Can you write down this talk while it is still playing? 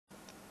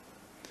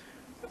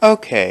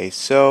Okay,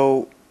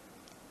 so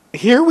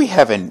here we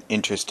have an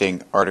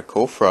interesting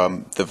article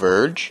from The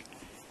Verge,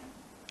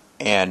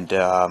 and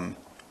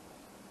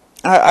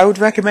I would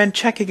recommend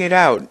checking it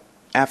out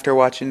after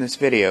watching this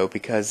video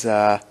because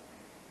I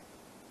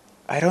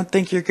don't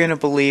think you're gonna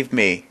believe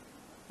me.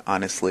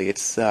 Honestly,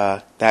 it's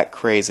that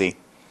crazy.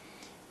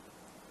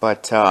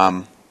 But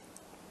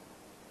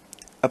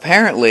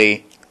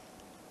apparently,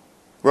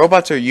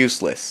 robots are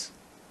useless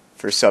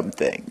for some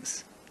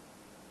things.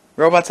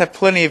 Robots have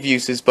plenty of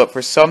uses, but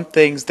for some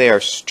things they are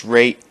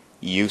straight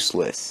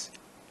useless.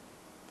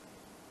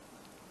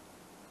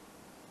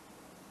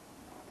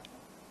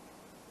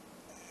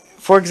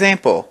 For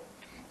example,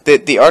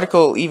 the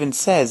article even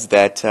says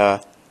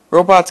that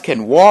robots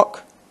can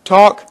walk,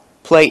 talk,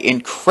 play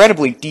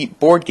incredibly deep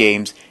board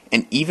games,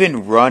 and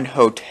even run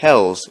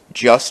hotels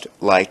just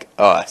like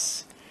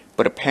us.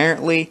 But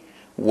apparently,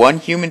 one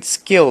human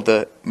skill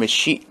the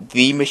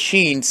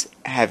machines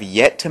have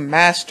yet to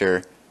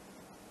master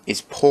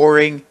is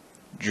pouring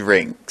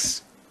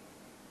drinks.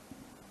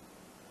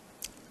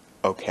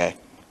 Okay.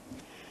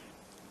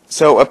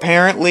 So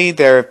apparently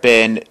there have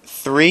been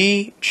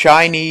 3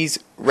 Chinese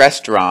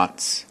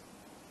restaurants.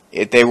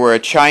 They were a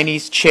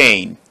Chinese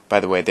chain, by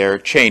the way. They're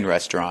a chain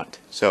restaurant.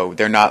 So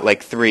they're not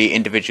like 3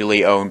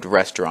 individually owned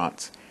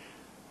restaurants.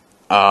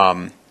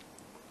 But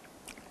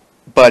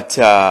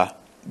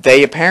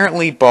they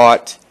apparently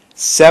bought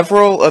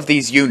several of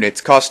these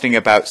units costing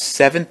about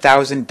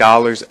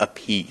 $7,000 a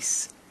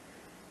piece.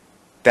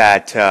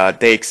 That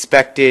they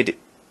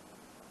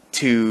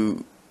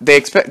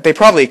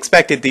probably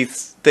expected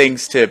these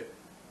things to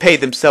pay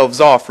themselves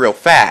off real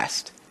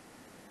fast.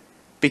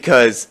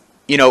 Because,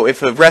 you know,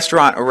 if a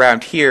restaurant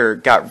around here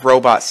got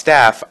robot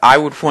staff, I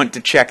would want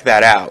to check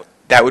that out.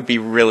 That would be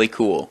really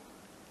cool.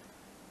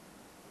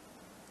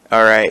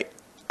 Alright,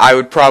 I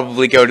would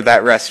probably go to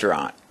that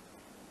restaurant.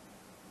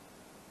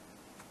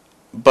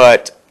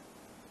 But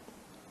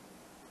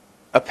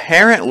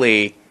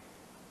apparently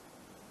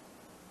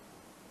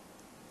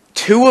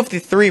 2 of the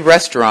 3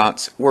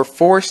 restaurants were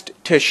forced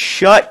to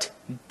shut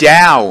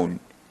down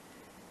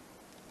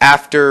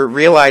after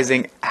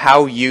realizing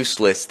how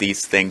useless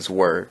these things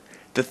were.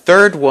 The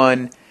 3rd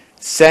one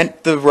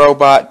sent the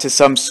robot to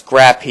some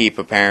scrap heap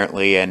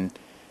apparently and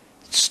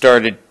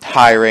started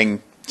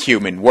hiring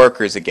human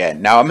workers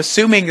again. Now I'm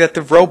assuming that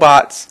the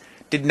robots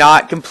did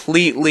not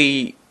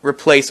completely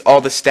replace all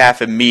the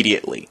staff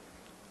immediately.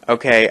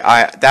 Okay,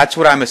 that's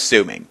what I'm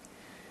assuming.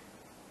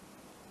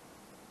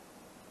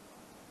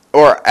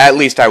 Or at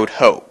least I would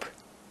hope.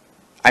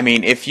 I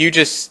mean, if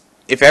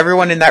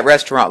everyone in that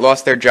restaurant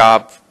lost their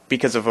job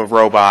because of a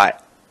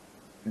robot,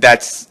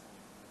 that's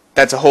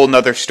a whole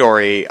nother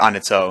story on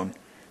its own.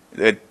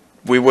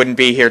 We wouldn't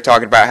be here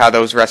talking about how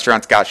those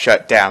restaurants got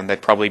shut down.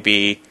 That'd probably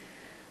be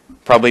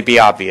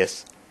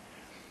obvious.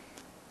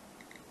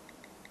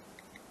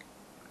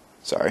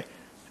 Sorry.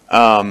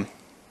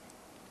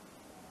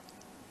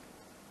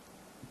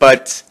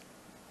 But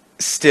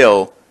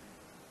still,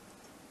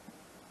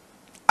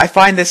 I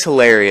find this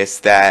hilarious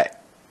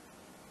that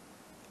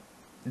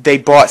they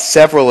bought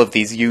several of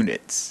these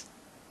units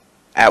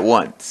at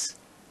once.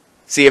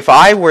 See, if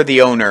I were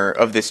the owner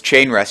of this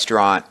chain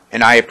restaurant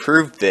and I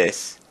approved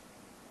this,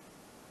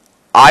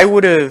 I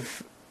would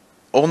have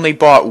only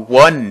bought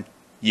 1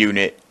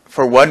 unit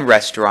for 1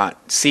 restaurant,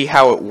 see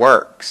how it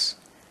works.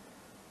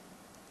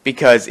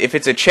 Because if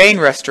it's a chain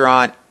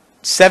restaurant,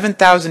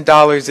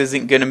 $7,000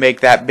 isn't going to make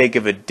that big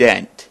of a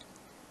dent.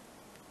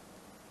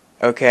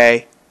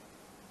 Okay?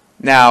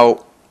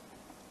 Now,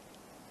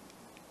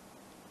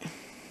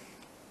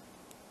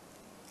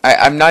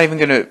 I'm not even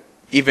going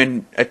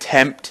to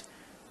attempt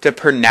to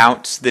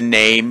pronounce the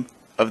name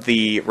of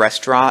the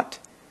restaurant.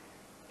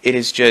 It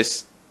is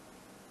just,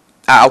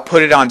 I'll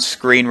put it on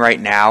screen right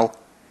now.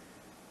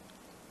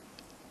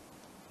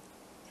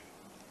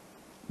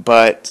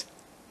 But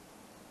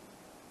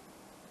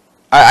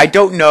I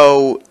don't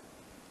know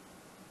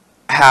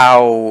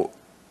how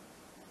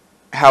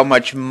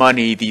much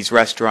money these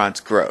restaurants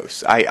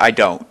gross. I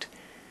don't.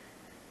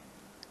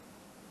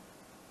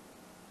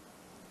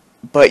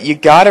 But you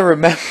gotta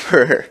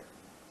remember,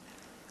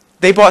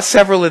 they bought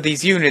several of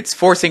these units,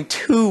 forcing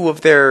 2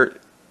 of their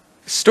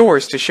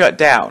stores to shut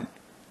down.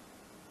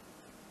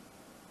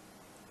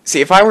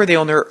 See, if I were the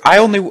owner, I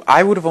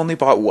would have only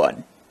bought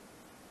 1.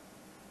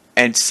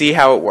 And see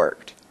how it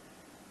worked.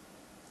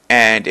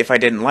 And if I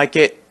didn't like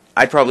it,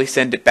 I'd probably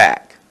send it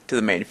back to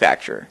the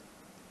manufacturer.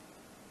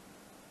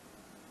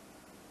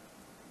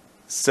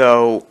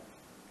 So,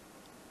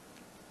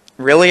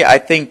 really, I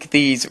think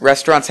these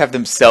restaurants have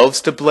themselves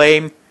to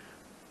blame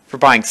for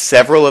buying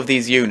several of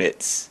these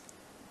units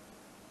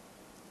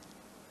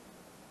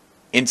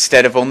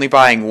instead of only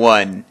buying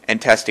 1 and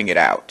testing it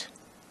out.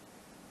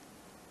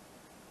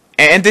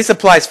 And this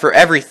applies for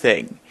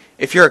everything.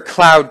 If you're a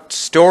cloud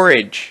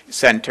storage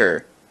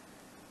center,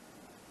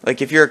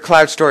 like if you're a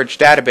cloud storage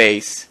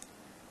database,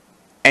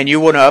 and you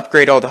want to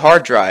upgrade all the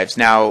hard drives,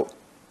 now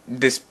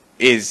this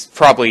is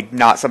probably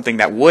not something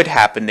that would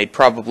happen. They'd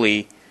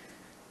probably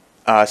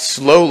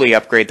slowly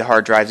upgrade the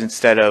hard drives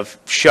instead of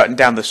shutting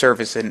down the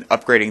service and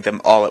upgrading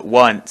them all at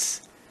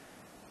once.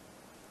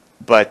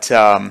 But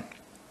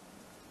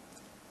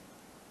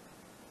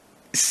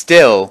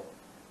still,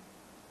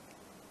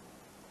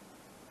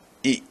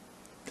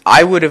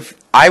 I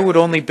would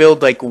only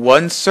build like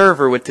one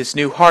server with this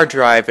new hard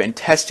drive and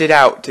test it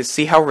out to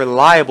see how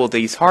reliable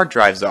these hard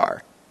drives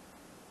are.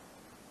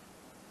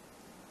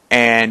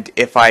 And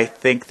if I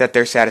think that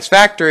they're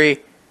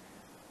satisfactory,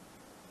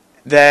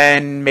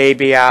 then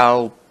maybe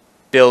I'll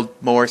build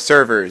more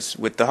servers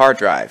with the hard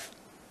drive.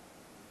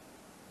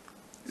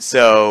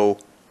 So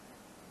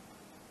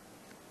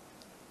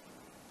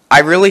I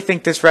really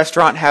think this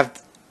restaurant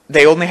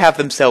they only have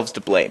themselves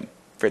to blame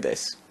for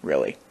this,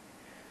 really.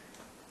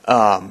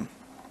 What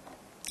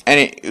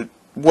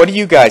do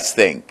you guys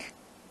think?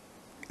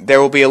 There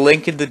will be a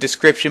link in the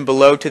description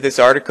below to this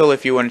article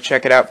if you want to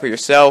check it out for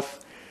yourself.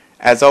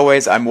 As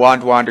always, I'm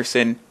Wand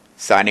Wanderson,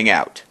 signing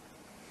out.